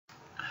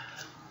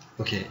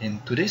Okay, in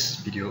today's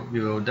video,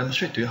 we will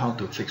demonstrate to you how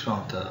to fix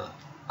one of the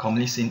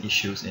commonly seen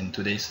issues in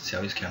today's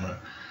Xiaoyi's camera.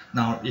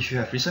 Now, if you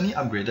have recently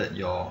upgraded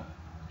your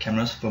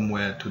camera's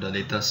firmware to the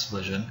latest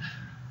version,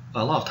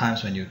 a lot of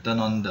times when you turn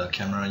on the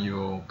camera,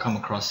 you'll come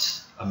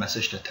across a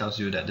message that tells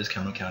you that this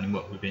camera can only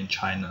work within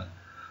China.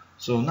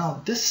 So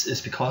now this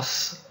is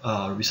because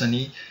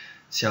recently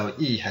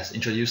Xiaoyi has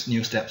introduced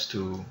new steps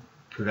to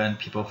prevent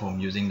people from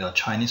using the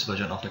Chinese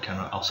version of the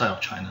camera outside of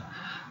China.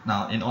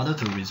 Now, in order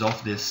to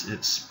resolve this,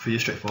 it's pretty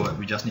straightforward.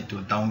 We just need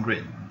to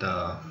downgrade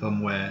the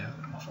firmware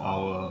of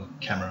our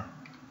camera.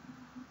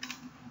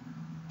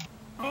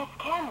 This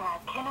camera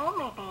can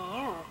only be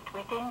used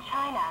within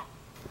China.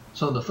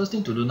 So the first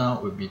thing to do now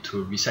would be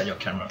to reset your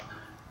camera.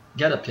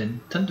 Get a pin,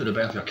 turn to the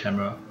back of your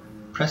camera,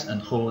 press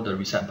and hold the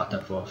reset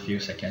button for a few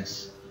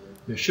seconds.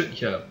 You should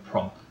hear a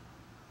prompt.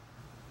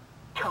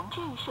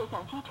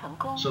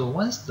 So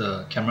once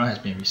the camera has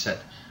been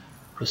reset,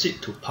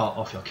 proceed to power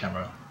off your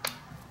camera.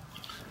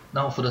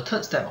 Now for the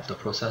third step of the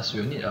process,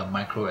 you'll need a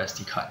micro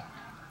SD card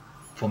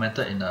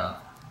formatted in a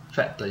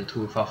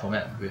FAT32 file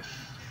format with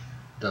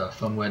the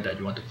firmware that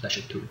you want to flash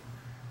it to.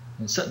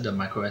 Insert the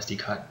micro SD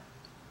card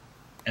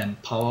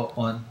and power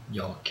on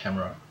your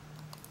camera.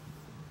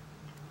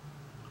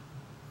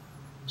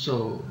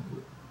 So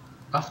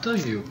after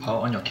you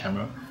power on your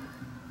camera,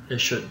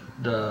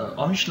 the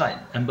orange light,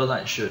 amber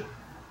light should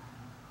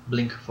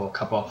blink for a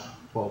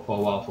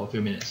while, for a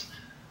few minutes.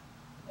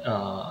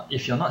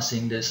 If you're not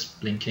seeing this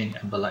blinking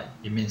amber light,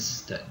 it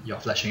means that you're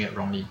flashing it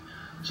wrongly.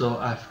 So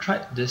I've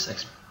tried this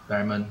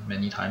experiment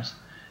many times,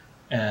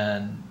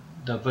 and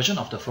the version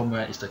of the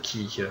firmware is the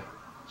key here.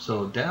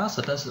 So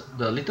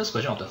the latest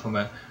version of the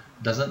firmware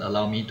doesn't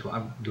allow me to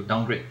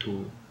downgrade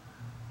to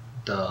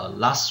the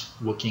last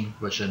working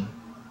version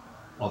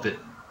of it.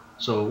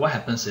 So what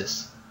happens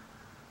is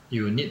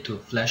you need to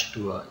flash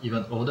to an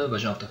even older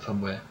version of the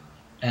firmware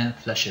and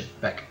flash it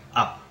back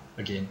up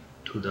again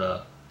to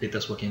the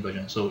latest working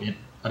version. So in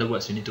other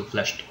words, you need to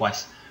flash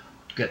twice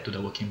to get to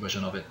the working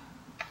version of it.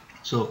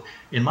 So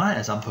in my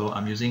example,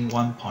 I'm using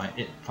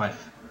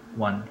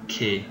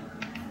 1.851K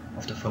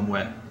of the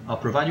firmware. I'll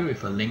provide you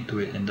with a link to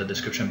it in the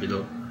description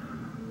below.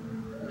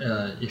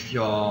 If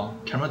your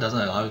camera doesn't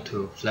allow you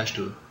to flash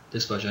to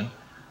this version,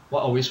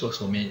 what always works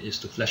for me is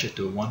to flash it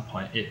to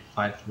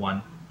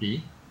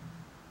 1.851B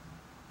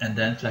and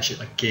then flash it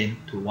again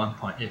to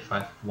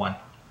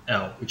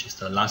 1.851L, which is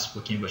the last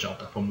working version of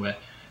the firmware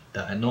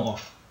that I know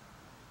of.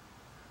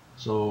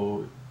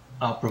 So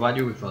I'll provide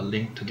you with a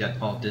link to get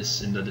all of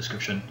this in the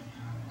description.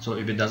 So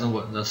if it doesn't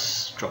work,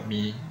 just drop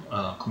me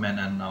a comment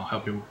and I'll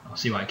help you. I'll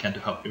see what I can to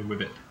help you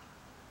with it.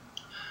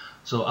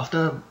 So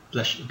after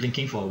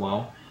blinking for a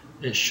while,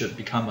 it should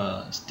become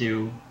a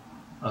still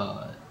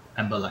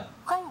amber light.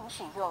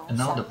 And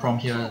now the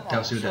prompt here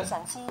tells you that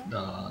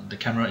the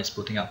camera is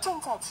booting up.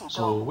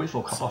 So wait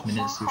for a couple of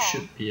minutes, you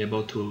should be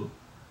able to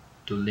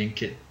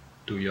link it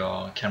to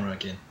your camera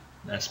again,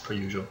 as per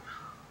usual.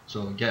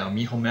 So get your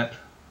Mi Home app,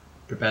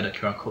 prepare the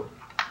QR code.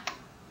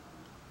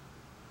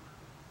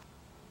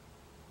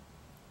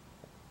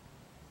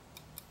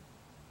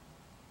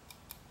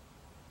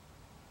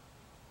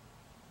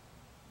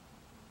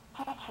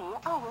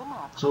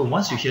 So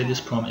once you hear this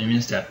prompt, it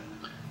means that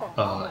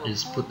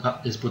it's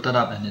booted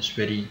up and it's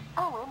ready.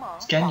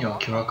 Scan your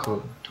QR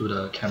code to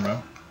the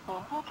camera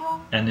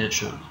and it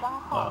should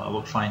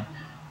work fine.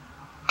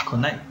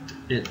 Connect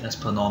it as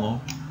per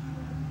normal,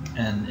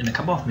 and in a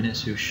couple of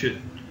minutes you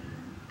should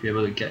be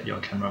able to get your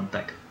camera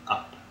back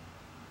up.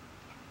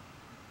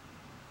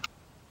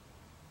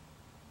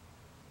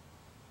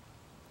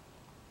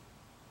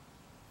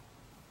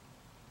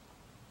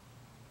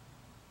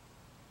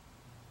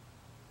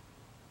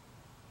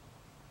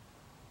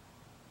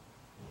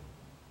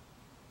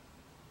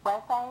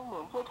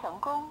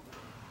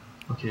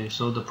 Okay,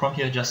 so the prompt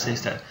here just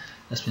says that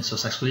it's been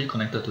successfully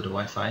connected to the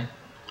Wi-Fi.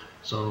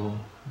 So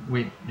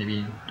wait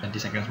maybe 20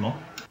 seconds more.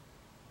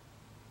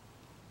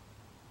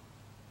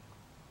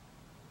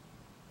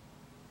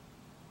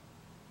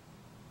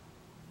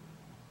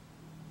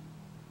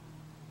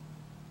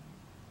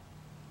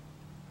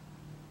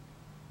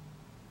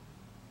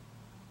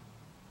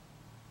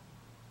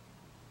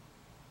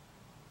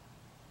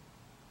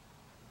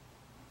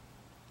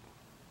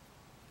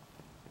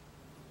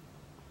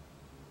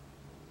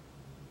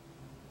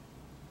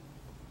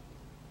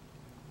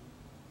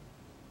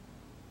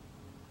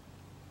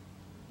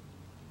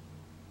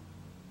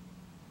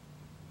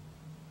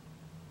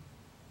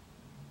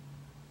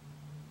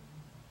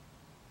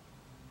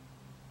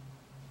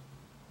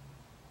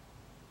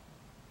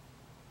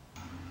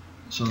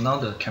 So now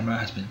the camera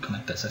has been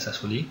connected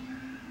successfully.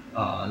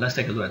 Let's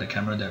take a look at the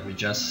camera that we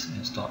just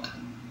installed.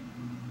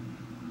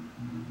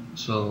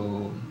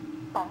 So,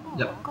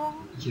 yep,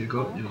 here you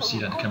go. You'll see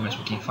that the camera is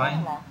working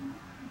fine,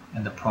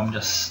 and the prompt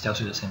just tells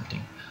you the same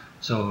thing.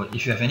 So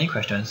if you have any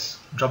questions,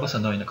 drop us a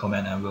note in the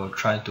comment and we'll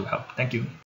try to help. Thank you.